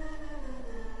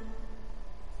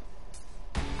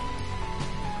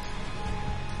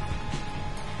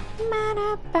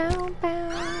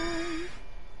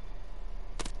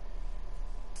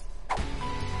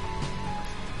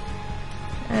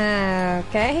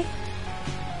 Okay.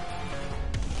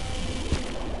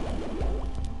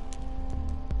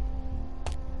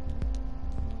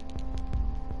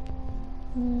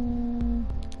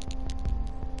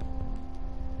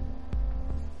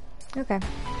 Okay.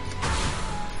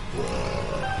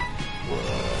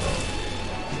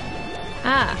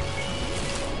 Ah.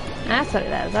 That's what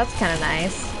it is. That's kind of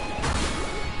nice.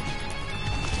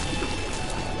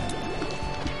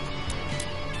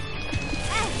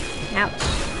 Ouch.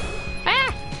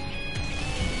 Ah!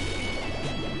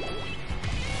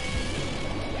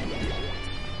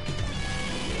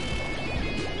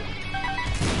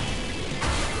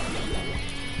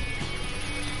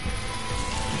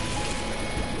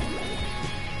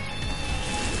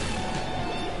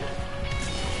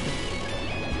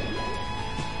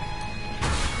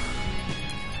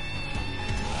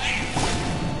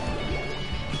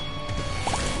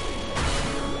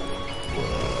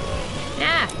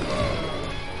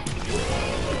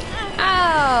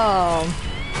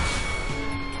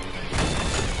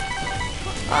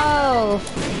 No!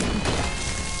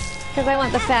 Because I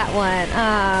want the fat one.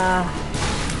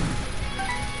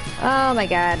 Oh my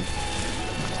god.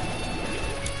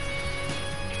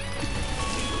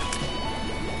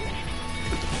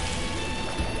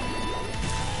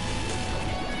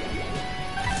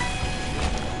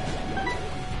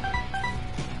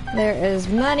 There is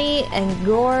money and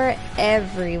gore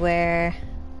everywhere.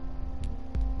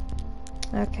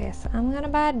 Okay, so I'm gonna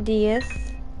buy this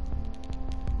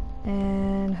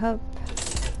and hope.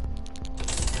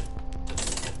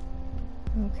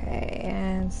 Okay,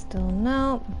 and still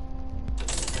nope.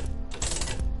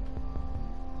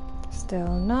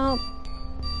 Still nope.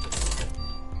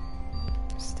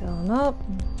 Still nope.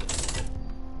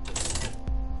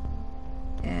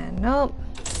 And nope.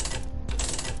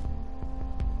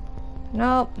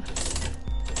 Nope.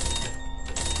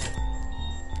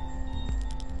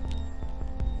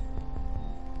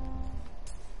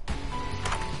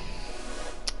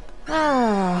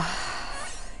 Oh,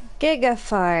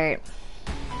 Gigafart.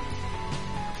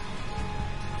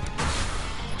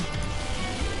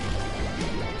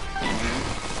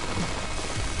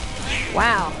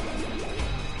 Wow.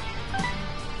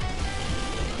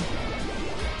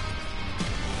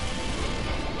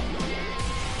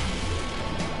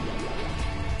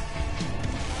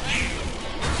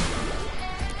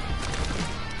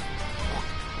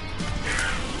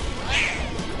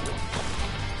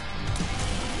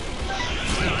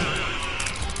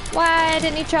 Why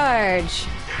didn't he charge?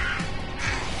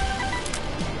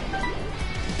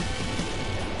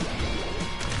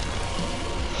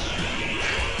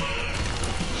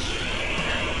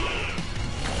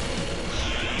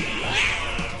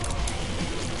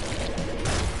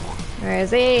 Where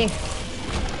is he?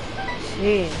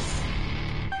 Jeez.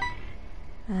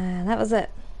 That was it.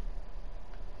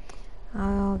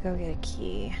 I'll go get a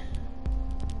key.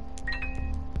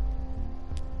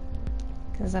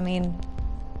 Because, I mean,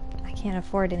 I can't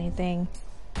afford anything.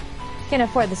 Can't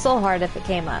afford the soul heart if it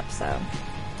came up, so.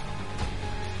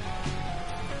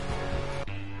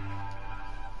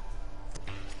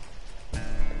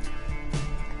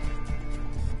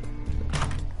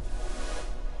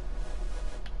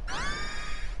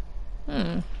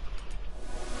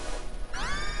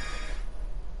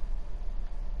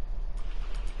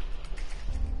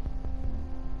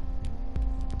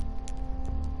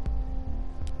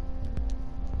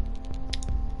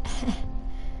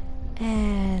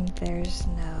 And there's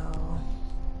no...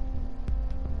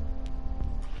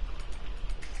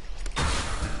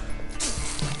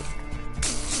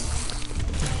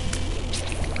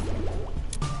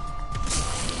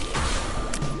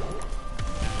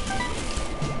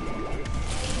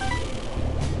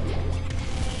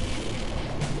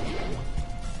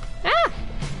 Ah!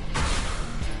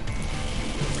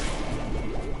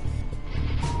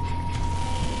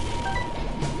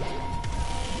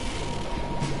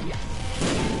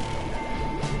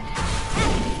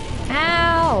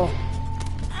 Ow!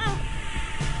 Ah!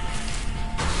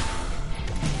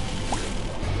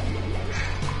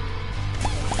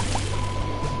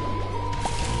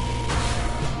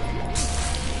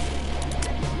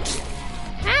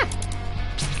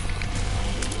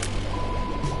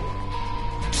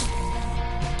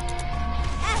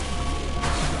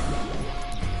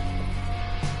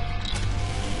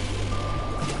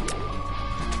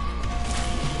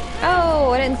 Oh,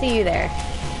 I didn't see you there.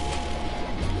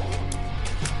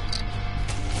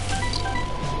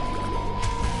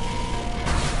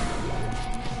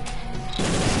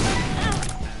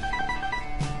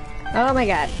 Oh my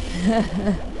god.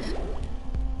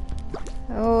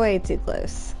 Oh, way too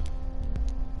close.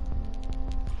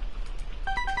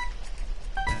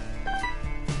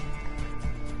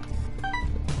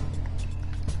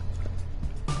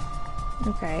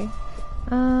 Okay.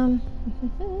 I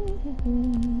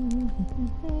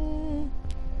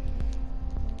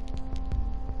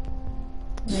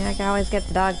mean, I can always get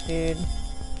the dog food.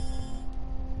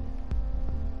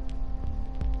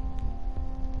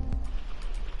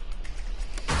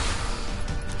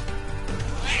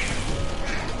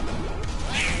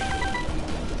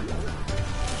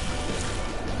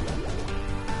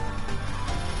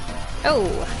 Oh,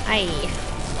 aye.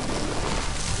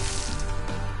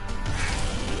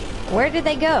 Where did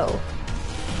they go?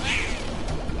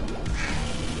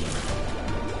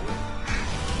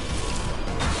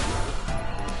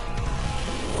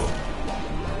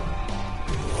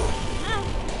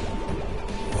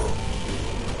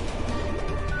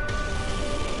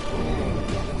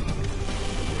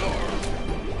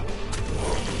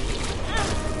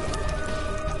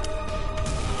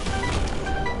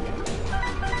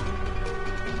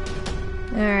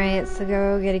 Alright, so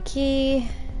go get a key.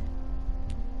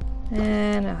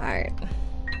 And a heart.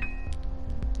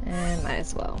 And might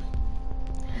as well.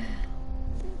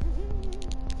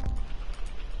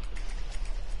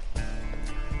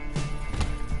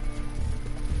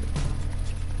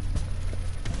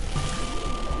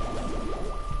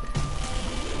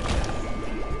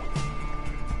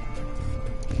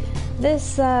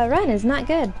 This run is not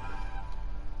good.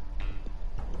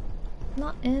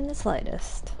 Not in the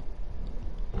slightest.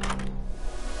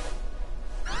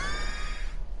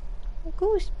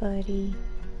 Ghost buddy.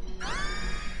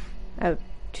 Oh,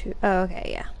 oh,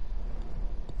 okay, yeah.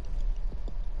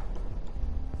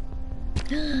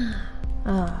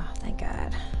 Oh, thank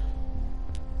God.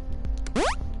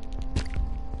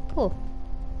 Cool.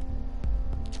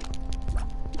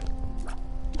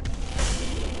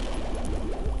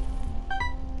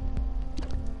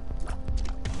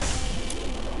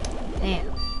 Damn.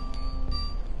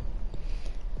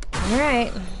 All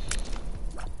right.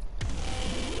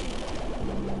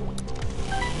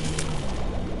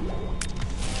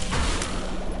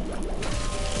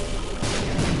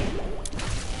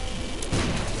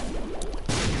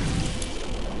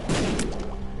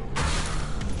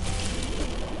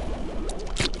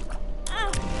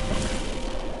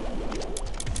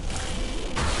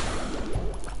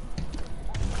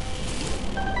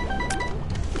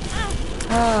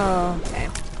 Oh, okay.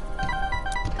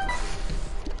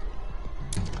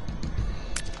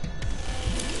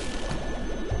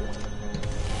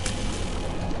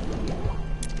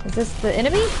 Is this the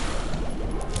enemy?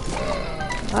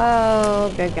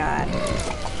 Oh, good God.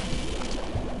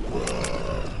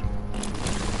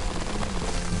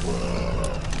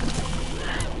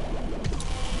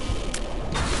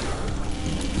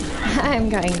 I'm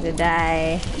going to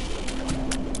die.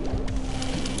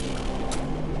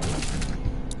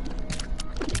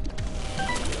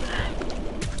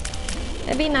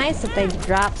 It'd be nice if they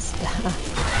drop stuff.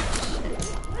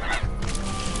 Shit.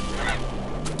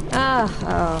 Oh.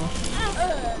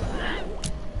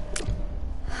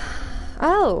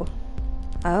 Oh.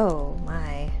 Oh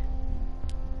my.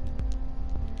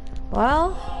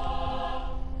 Well.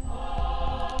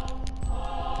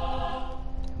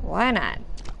 Why not?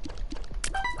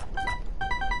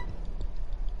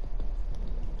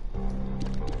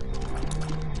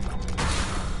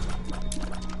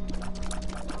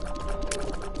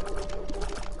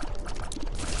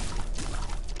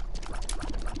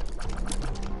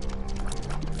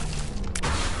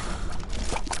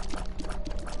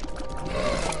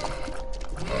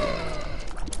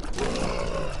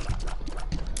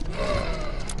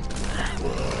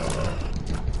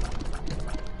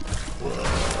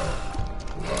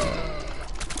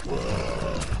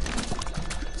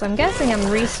 So I'm guessing I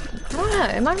don't know,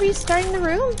 am I restarting the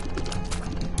room?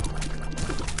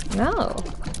 No.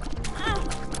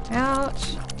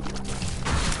 Ouch.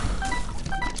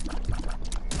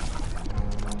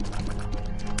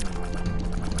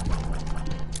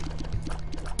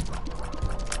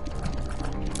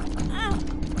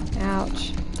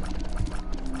 Ouch.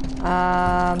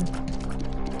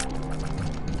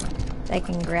 They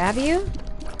can grab you?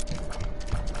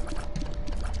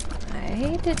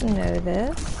 I didn't know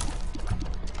this.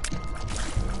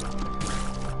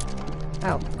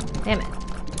 Oh, damn it.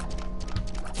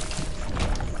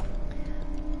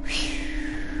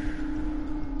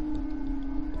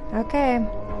 Okay.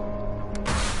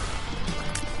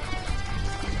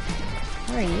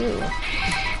 Who are you?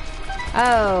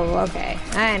 Oh, okay.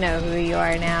 I know who you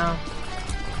are now.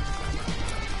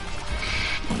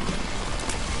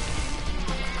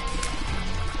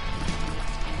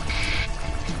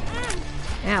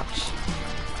 Ouch.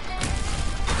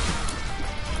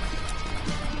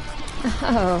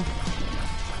 Oh.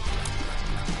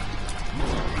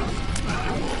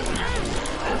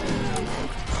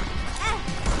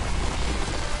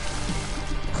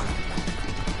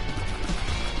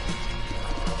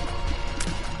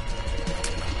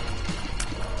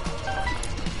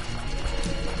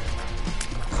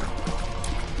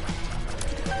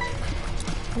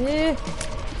 Yeah.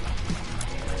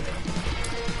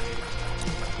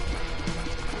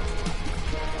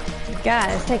 God,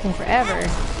 it's taking forever.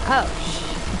 Oh, shit.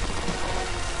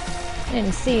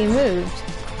 Didn't see you moved.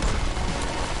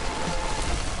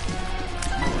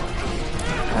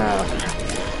 Oh.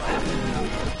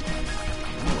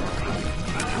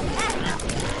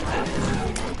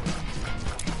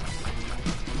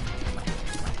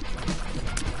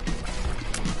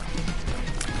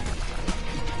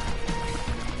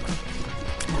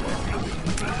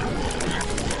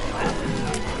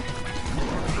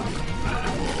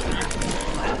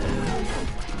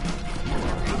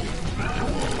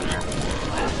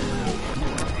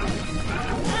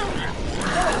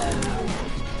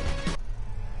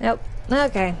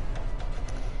 Okay.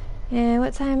 And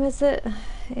what time is it?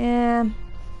 Yeah.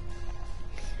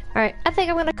 Alright, I think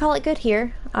I'm gonna call it good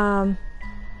here. I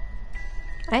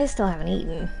still haven't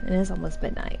eaten, and it's almost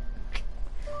midnight.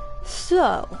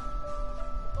 So,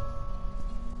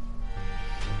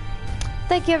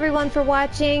 thank you everyone for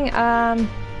watching. I'm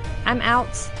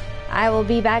out. I will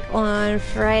be back on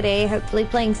Friday, hopefully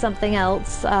playing something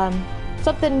else. One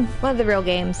of the real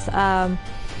games.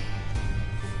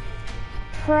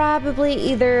 Probably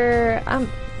either,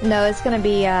 no, it's gonna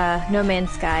be No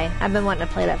Man's Sky. I've been wanting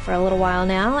to play that for a little while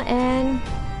now, and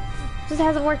just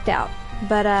hasn't worked out.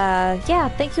 But yeah,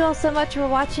 thank you all so much for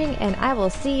watching, and I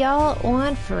will see y'all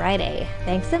on Friday.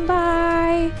 Thanks and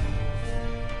bye!